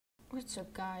What's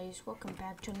up guys, welcome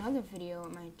back to another video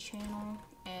on my channel,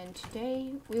 and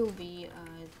today we will be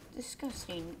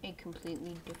discussing a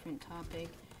completely different topic,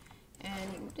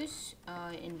 and this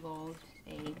involves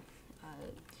a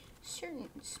certain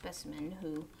specimen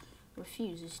who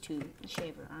refuses to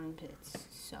shave her armpits.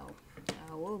 So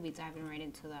we'll be diving right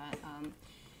into that.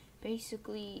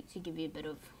 Basically, to give you a bit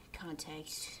of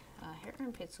context, her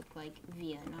armpits look like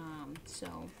Vietnam,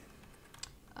 so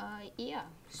yeah,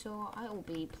 so I will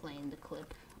be playing the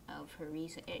clip of her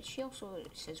reason. She also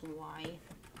says why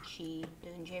she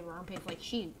doesn't shave her armpits. Like,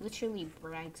 she literally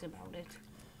brags about it.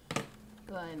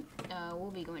 But we'll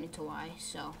be going into why,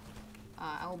 so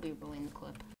I will be rolling the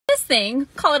clip. This thing,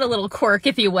 call it a little quirk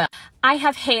if you will. I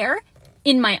have hair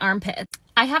in my armpits.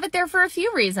 I have it there for a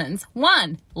few reasons.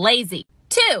 1, lazy.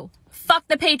 2, fuck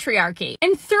the patriarchy.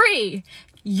 And 3,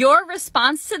 your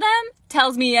response to them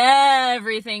tells me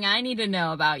everything I need to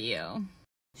know about you.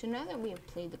 So now that we have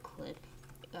played the clip,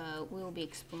 we will be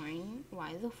exploring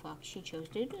why the fuck she chose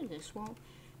to do this. Well,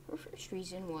 her first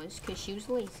reason was because she was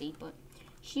lazy, but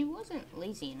she wasn't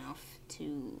lazy enough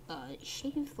to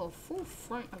shave the full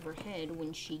front of her head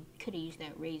when she could have used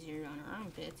that razor on her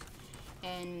armpits.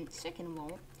 And second of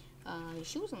all,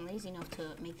 she wasn't lazy enough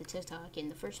to make the TikTok in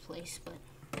the first place, but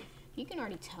you can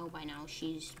already tell by now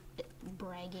she's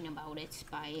bragging about it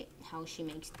by how she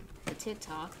makes the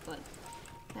TikTok, but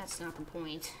that's not the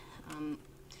point.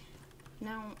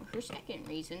 Now, her second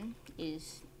reason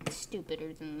is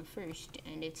stupider than the first,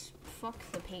 and it's fuck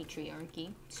the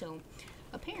patriarchy. So,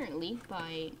 apparently,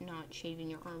 by not shaving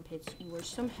your armpits, you are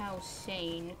somehow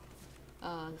saying,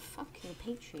 fuck the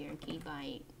patriarchy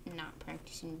by not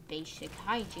practicing basic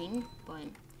hygiene, but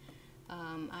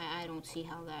I don't see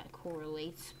how that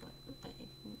correlates, but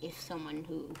if someone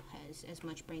who has as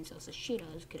much brain cells as she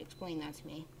does could explain that to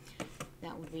me,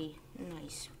 that would be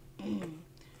nice.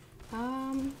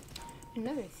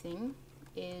 Another thing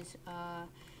is,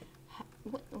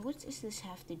 what does this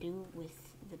have to do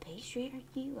with the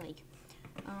patriarchy? Like,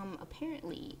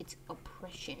 apparently it's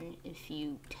oppression if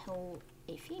you tell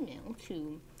a female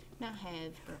to not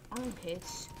have her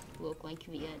armpits look like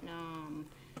Vietnam.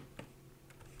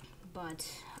 But,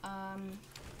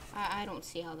 I don't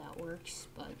see how that works,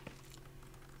 but,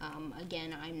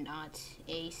 again, I'm not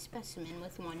a specimen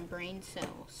with one brain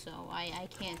cell, so I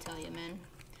can't tell you,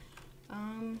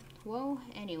 man. Well,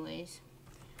 anyways,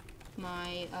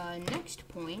 my, next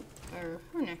point, or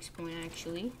her next point,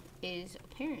 actually, is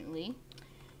apparently,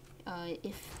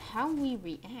 if how we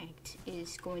react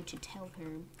is going to tell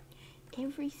her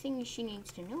everything she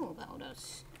needs to know about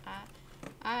us.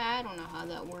 I don't know how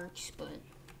that works, but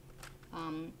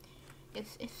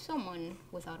if someone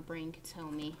without a brain could tell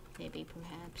me, maybe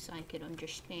perhaps I could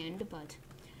understand, but,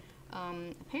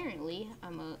 apparently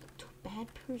I'm a bad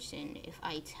person if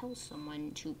I tell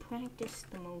someone to practice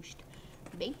the most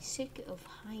basic of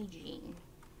hygiene.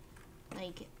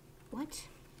 Like, what?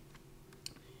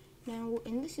 Now,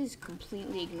 and this is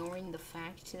completely ignoring the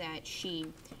fact that she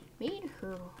made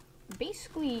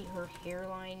basically her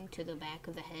hairline to the back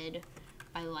of the head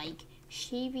by, like,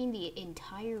 shaving the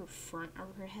entire front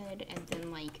of her head and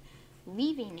then, like,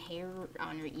 leaving hair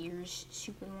on her ears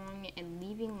super long and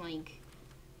leaving, like,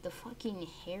 the fucking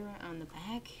hair on the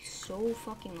back so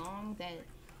fucking long that,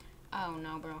 I don't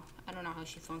know, bro. I don't know how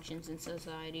she functions in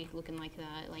society looking like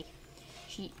that. Like,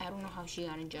 I don't know how she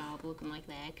got a job looking like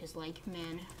that, because, like,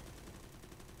 man,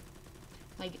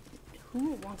 like,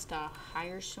 who wants to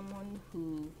hire someone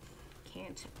who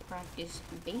can't practice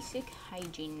basic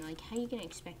hygiene? Like, how you gonna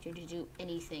expect her to do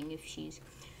anything if she's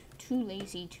too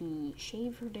lazy to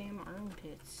shave her damn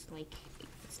armpits? Like,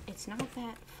 it's not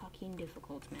that fucking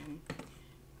difficult, man.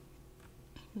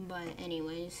 But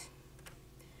anyways,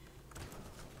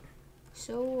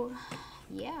 so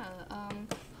yeah,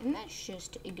 and that's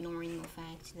just ignoring the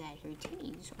fact that her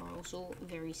titties are also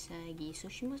very saggy, so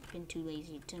she must have been too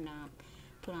lazy to not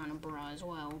put on a bra as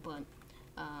well. But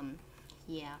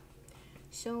yeah.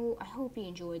 So, I hope you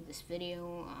enjoyed this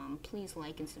video. Please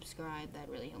like and subscribe. That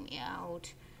really helped me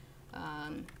out.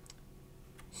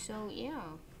 So, yeah.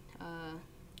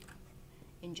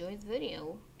 Enjoy the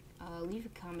video. Leave a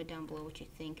comment down below what you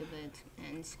think of it.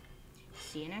 And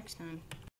see you next time.